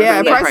that. Yeah.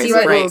 Yeah, Yeah, Price is you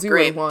Right would. rules, you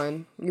would have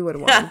won. You would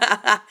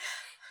have won.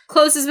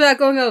 Closest without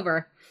going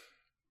over.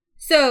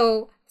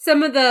 So,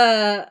 some of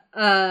the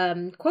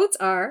quotes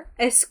are,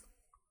 a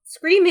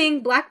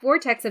screaming black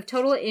vortex of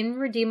total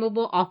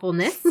irredeemable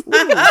awfulness.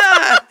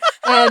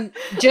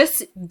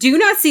 Just do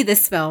not see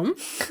this film.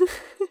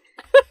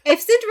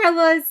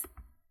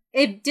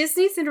 If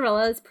Disney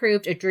Cinderella's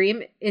proved a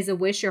dream is a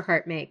wish your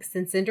heart makes,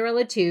 then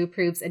Cinderella 2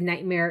 proves a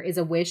nightmare is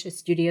a wish a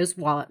studio's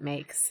wallet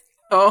makes.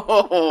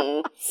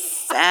 Oh,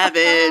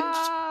 savage.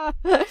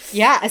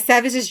 Yeah, a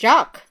savage's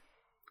jock.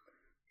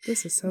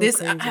 This is so This,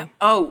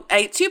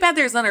 crazy. too bad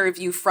there's not a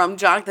review from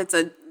Jock that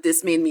said,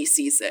 this made me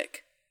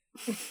seasick.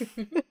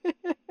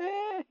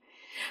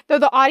 Though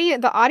the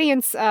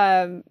audience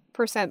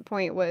percent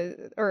point was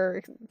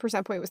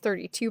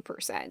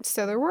 32%.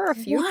 So there were a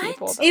few What?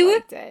 people that It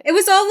liked it. It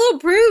was all little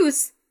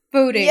Bruce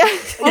voting. Yeah.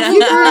 All You little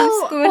know,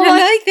 Bruce going, I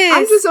like this.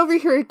 I'm just over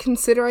here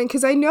considering,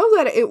 because I know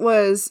that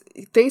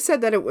they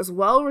said that it was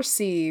well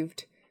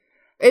received.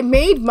 It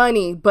made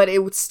money, but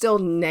it was still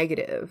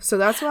negative. So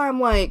that's why I'm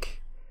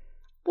like,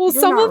 Well,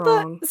 You're some not of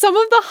wrong.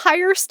 the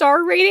higher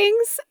star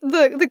ratings,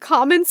 the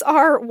comments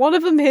are, one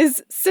of them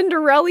is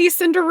Cinderella.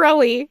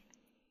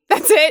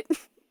 That's it.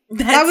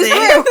 that was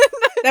it. Brew.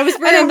 That was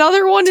Brew. And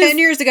another one 10 is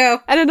years ago.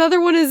 and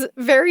another one is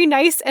very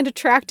nice and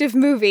attractive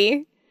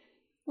movie.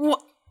 Wha-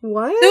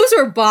 what? Those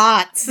were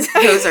bots.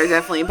 Those are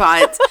definitely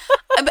bots.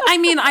 I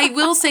mean, I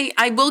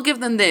will give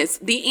them this.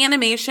 The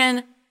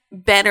animation,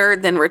 better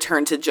than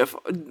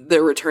the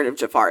Return of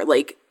Jafar.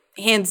 Like,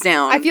 hands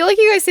down. I feel like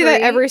you guys say that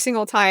Right. every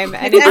single time,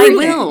 and I it's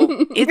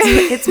will.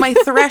 It's my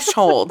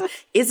threshold.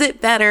 Is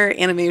it better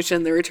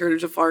animation than Return of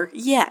Jafar?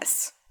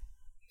 Yes.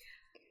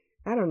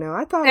 I don't know.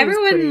 I thought it was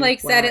Everyone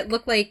pretty said whack. it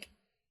looked like.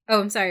 Oh,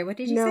 I'm sorry. What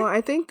did you No, say?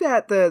 I think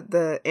that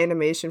the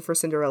animation for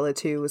Cinderella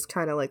 2 was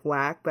kind of like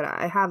whack, but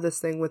I have this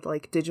thing with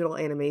like digital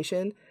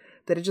animation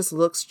that it just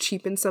looks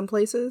cheap in some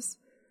places.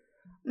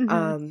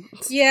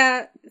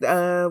 Yeah,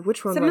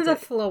 Which one some was of the it?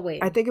 flowing.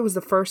 I think it was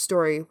the first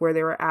story where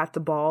they were at the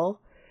ball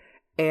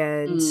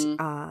and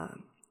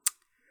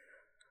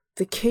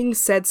the king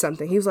said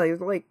something. He was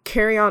like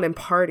carry on and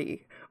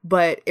party,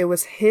 but it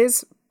was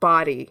his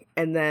body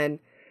and then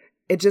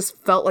it just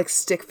felt like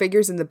stick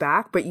figures in the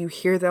back, but you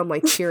hear them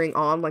like cheering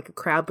on like a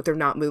crowd, but they're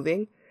not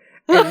moving.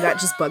 And that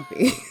just bugged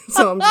me.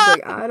 So I'm just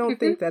like, I don't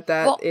think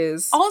that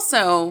is...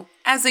 Also,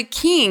 as a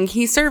king,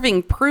 he's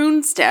serving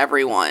prunes to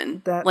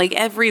everyone. Like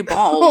every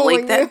ball. Oh,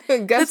 like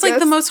that's like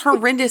the most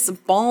horrendous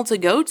ball to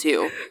go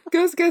to.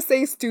 Gus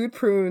saying stewed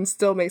prunes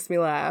still makes me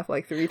laugh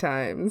like 3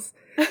 times.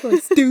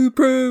 Like, stewed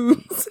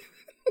prunes.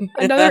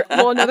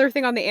 Another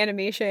thing on the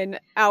animation,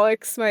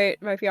 Alex, my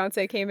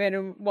fiance, came in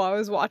and while I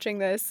was watching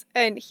this,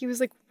 and he was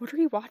like, "What are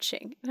you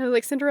watching?" And I was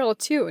like, "Cinderella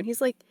 2." And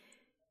he's like,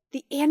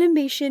 "The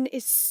animation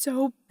is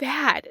so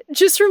bad,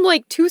 just from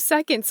like 2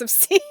 seconds of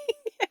seeing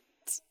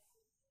it."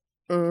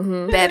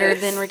 Mm-hmm. Better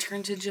than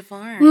Return to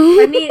Jafar. I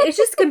mean, it's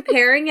just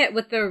comparing it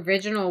with the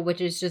original,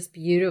 which is just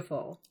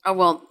beautiful. Oh,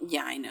 well,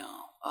 yeah, I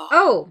know.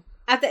 Oh,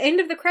 at the end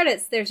of the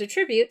credits, there's a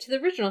tribute to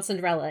the original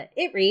Cinderella.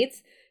 It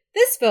reads,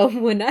 "This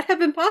film would not have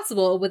been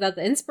possible without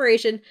the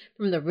inspiration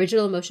from the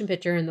original motion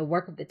picture and the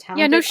work of the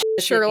talented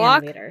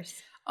Sherlock animators."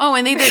 Oh,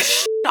 and they did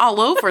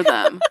all over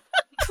them.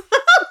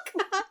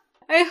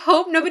 I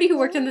hope nobody who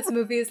worked on this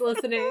movie is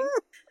listening.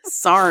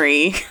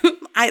 Sorry.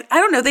 I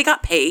don't know. They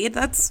got paid.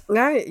 That's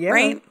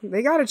right.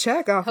 They got a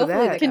check off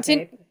Hopefully of that.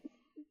 Continue.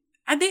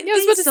 I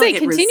was about to say,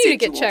 continue to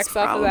get checks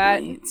off of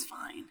that. It's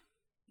fine.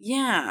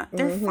 Yeah,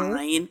 they're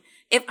fine.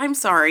 I'm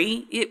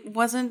sorry, it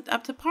wasn't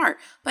up to par.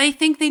 But I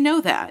think they know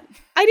that.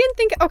 I didn't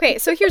think... Okay,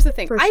 so here's the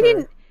thing. For I sure.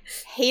 didn't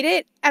hate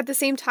it. At the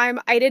same time,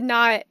 I did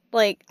not,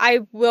 like...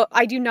 I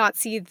do not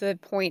see the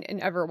point in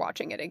ever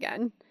watching it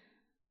again.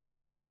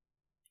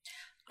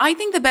 I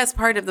think the best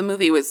part of the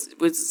movie was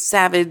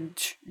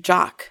Savage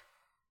Jock.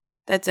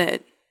 That's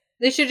it.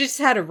 They should have just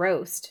had a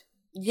roast.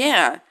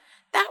 Yeah.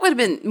 That would have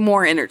been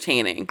more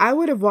entertaining. I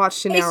would have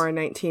watched an hour and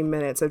 19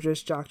 minutes of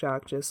just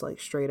Jock just like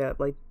straight up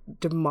like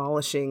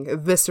demolishing,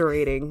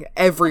 eviscerating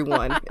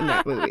everyone in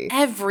that movie.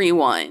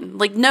 Everyone.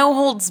 Like no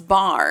holds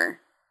bar.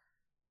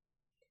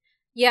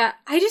 Yeah,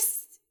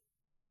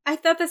 I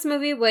thought this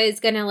movie was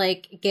gonna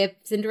like give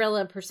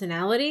Cinderella a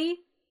personality,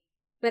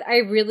 but I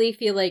really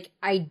feel like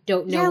I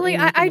don't know. Yeah,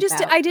 like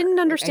I didn't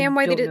understand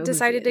why they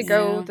decided to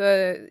go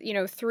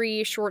the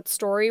 3 short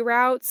story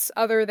routes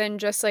other than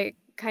just like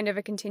kind of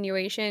a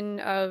continuation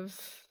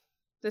of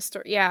the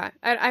story. Yeah,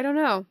 I don't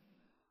know.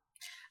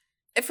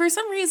 For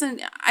some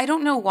reason, I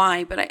don't know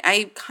why, but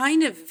I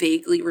kind of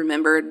vaguely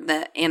remembered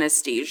the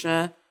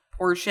Anastasia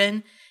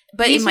portion.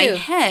 But in my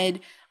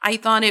head, I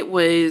thought it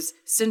was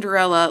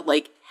Cinderella,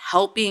 like,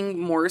 helping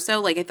more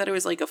so. Like, I thought it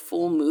was, like, a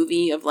full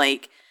movie of,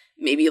 like,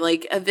 maybe,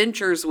 like,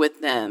 adventures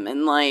with them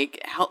and,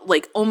 like,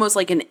 almost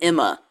like an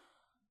Emma,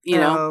 you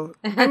know?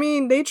 I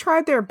mean, they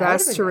tried their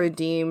best to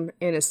redeem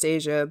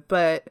Anastasia,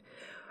 but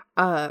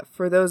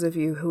for those of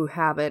you who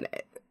haven't...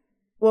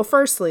 Well,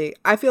 firstly,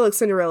 I feel like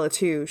Cinderella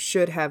 2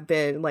 should have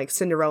been, like,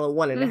 Cinderella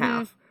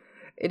 1.5.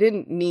 It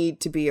didn't need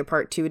to be a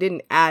part 2. It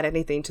didn't add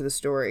anything to the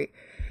story.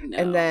 No.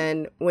 And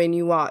then when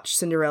you watch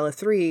Cinderella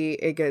 3,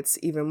 it gets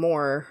even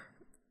more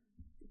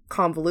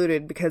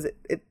convoluted because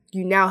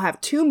you now have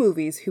 2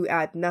 movies who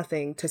add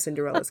nothing to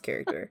Cinderella's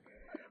character.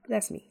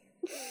 That's me.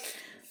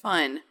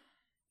 Fun.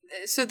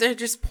 So they're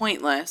just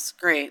pointless.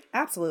 Great.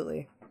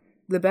 Absolutely.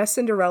 The best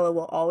Cinderella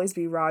will always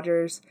be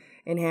Rodgers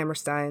and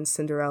Hammerstein's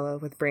Cinderella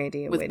with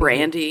Brandy and Whitney. With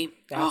Brandy.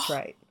 That's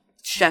right.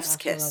 Chef's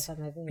kiss.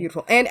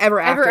 Beautiful. And Ever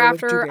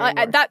After.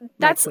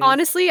 That's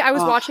honestly, I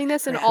was watching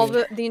this and all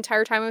the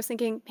entire time I was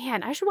thinking,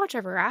 man, I should watch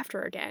Ever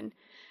After again.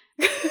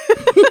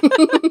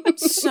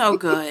 So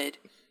good.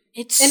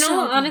 It's in so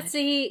all good.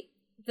 honesty,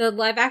 the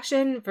live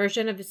action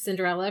version of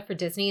Cinderella for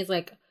Disney is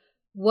like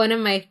one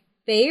of my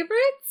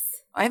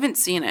favorites. I haven't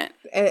seen it.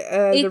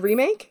 The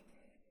remake?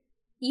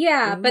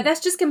 Yeah, but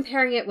that's just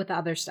comparing it with the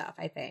other stuff,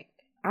 I think.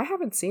 I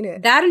haven't seen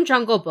it. That and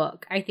Jungle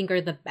Book, I think,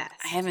 are the best.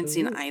 I haven't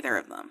seen either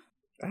of them.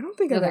 I don't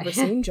think I've ever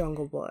seen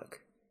Jungle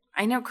Book.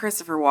 I know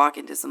Christopher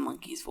Walken does the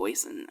monkey's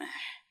voice.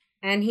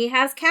 And he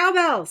has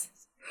cowbells.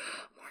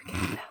 More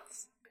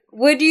cowbells.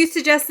 Would you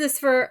suggest this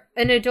for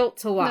an adult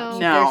to watch?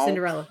 No. Their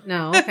Cinderella.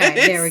 No,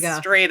 okay, there we go.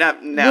 Straight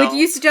up no. Would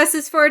you suggest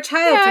this for a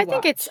child to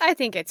watch? I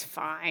think it's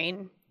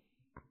fine.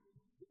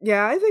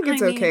 Yeah, I think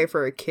it's okay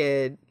for a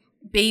kid.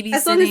 Babysitting,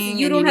 as long as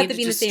you don't have to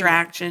be in the same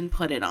distraction,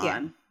 put it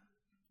on.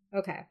 Yeah.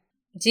 Okay.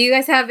 Do you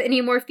guys have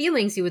any more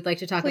feelings you would like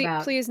to talk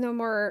about? Please, no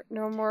more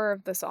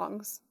of the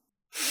songs.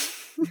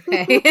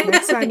 Okay.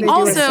 Next time they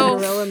do a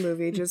Cinderella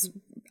movie, just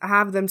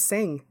have them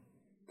sing.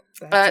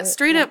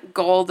 Straight up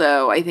goal,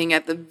 though, I think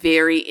at the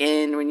very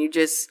end when you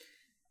just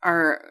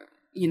are,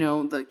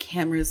 the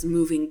camera's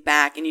moving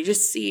back and you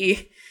just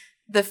see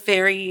the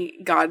fairy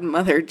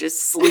godmother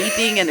just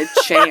sleeping in a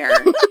chair.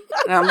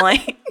 And I'm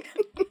like,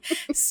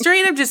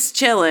 straight up just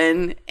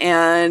chilling.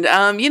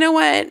 And you know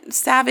what?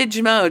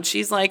 Savage mode.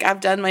 She's like,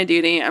 I've done my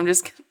duty. I'm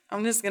just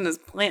going to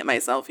plant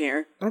myself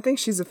here. I think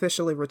she's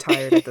officially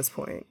retired at this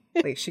point.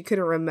 Like, she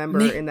couldn't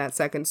remember in that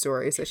second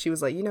story. So she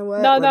was like, you know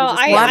what?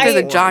 After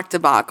the Jock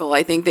debacle,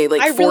 I think they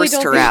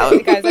forced her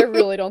out. Guys, I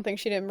really don't think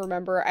she didn't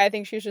remember. I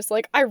think she's just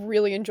like, I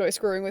really enjoy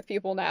screwing with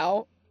people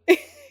now.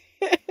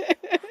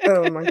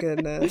 Oh my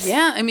goodness.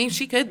 Yeah, I mean,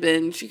 she could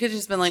have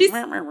just been like,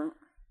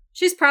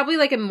 she's probably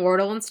like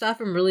immortal and stuff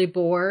and really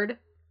bored.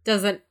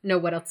 doesn't know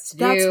what else to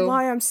do. That's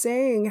why I'm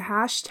saying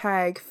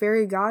hashtag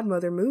fairy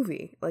godmother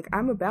movie. Like,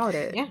 I'm about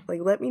it. Yeah.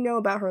 Like, let me know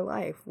about her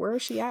life. Where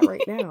is she at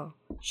right now?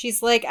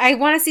 She's like, I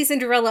want to see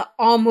Cinderella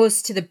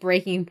almost to the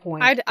breaking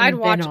point. I'd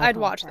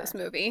watch this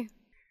movie.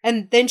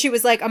 And then she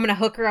was like, I'm going to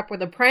hook her up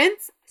with a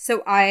prince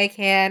so I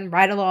can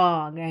ride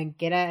along and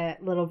get a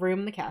little room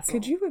in the castle.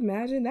 Could you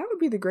imagine? That would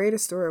be the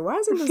greatest story. Why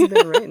hasn't this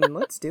been written?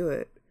 Let's do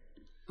it.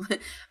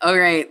 All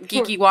right.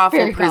 Geeky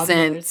Waffle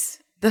presents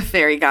the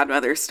fairy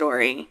godmother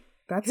story.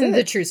 That's it.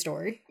 The true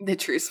story. The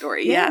true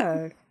story,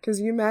 yeah. Because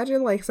you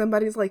imagine, like,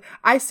 somebody's like,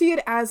 I see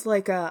it as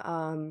like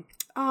a,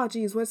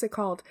 what's it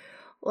called?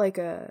 Like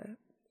a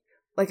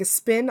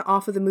spin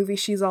off of the movie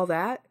She's All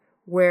That,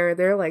 where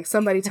they're like,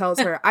 somebody tells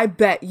her, I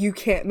bet you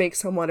can't make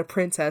someone a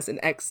princess in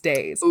X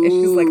days. Ooh. And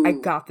she's like, I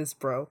got this,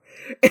 bro.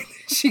 And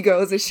she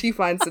goes and she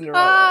finds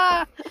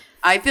Cinderella.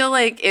 I feel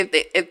like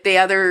if the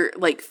other,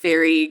 like,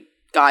 fairy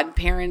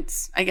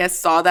godparents, I guess,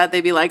 saw that,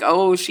 they'd be like,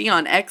 oh, she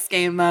on X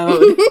game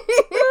mode.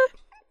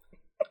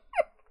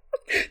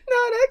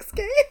 Not X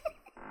game.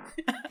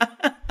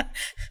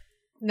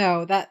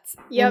 No, that's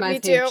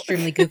reminds me of an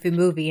extremely goofy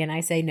movie, and I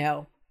say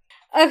no.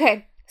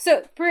 Okay,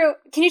 so Brew,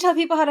 can you tell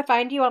people how to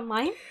find you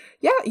online?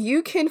 Yeah,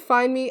 you can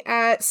find me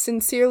at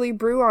Sincerely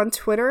Brew on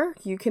Twitter.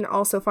 You can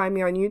also find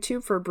me on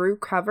YouTube for Brew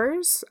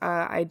Covers.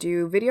 I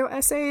do video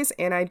essays,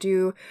 and I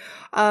do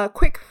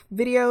quick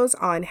videos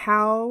on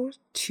how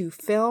to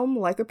film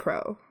like a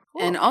pro.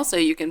 Cool. And also,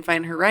 you can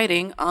find her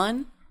writing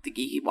on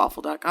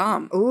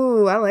thegeekywaffle.com.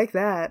 Ooh, I like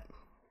that.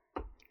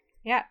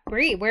 Yeah,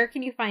 Bree, where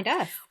can you find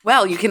us?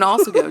 Well, you can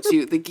also go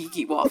to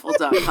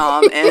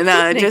thegeekywaffle.com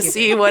and just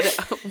see what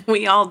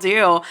we all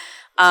do.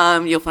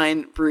 You'll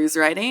find Brew's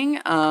writing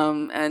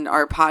and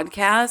our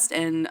podcast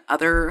and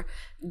other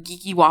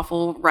Geeky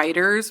Waffle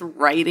writers'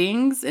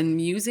 writings and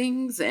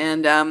musings.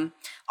 And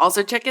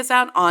also check us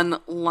out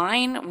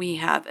online. We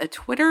have a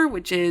Twitter,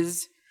 which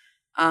is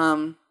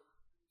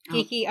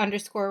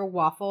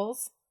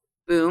Geeky_waffles.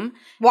 Boom.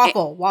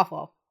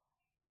 Waffle.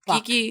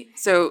 Geeky,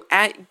 so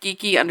at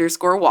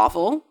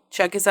Geeky_waffle.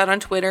 Check us out on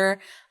Twitter.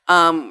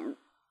 And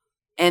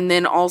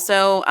then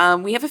also,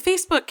 we have a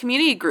Facebook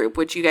community group,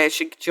 which you guys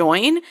should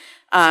join,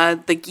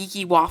 the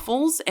Geeky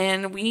Waffles.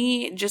 And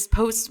we just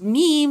post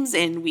memes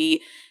and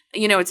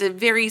it's a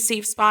very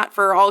safe spot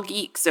for all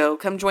geeks. So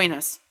come join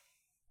us.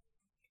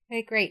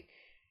 Okay, great.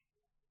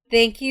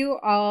 Thank you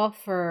all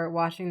for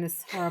watching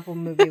this horrible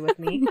movie with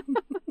me.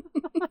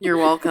 You're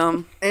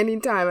welcome.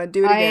 Anytime. I'd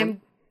do it again.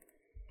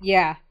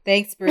 Yeah,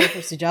 thanks, Brew,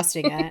 for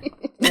suggesting it.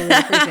 Really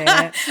appreciate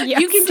it. Yes.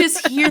 You can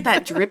just hear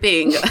that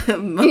dripping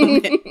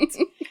moment.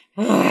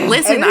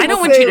 Listen, I don't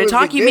want you to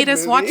talk. You made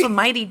us watch the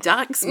Mighty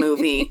Ducks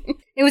movie.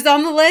 It was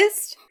on the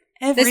list.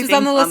 This was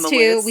on the list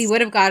too. We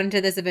would have gotten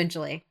to this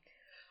eventually.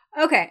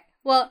 Okay,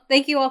 well,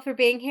 thank you all for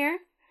being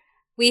here.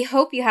 We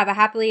hope you have a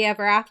happily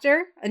ever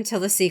after until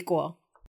the sequel.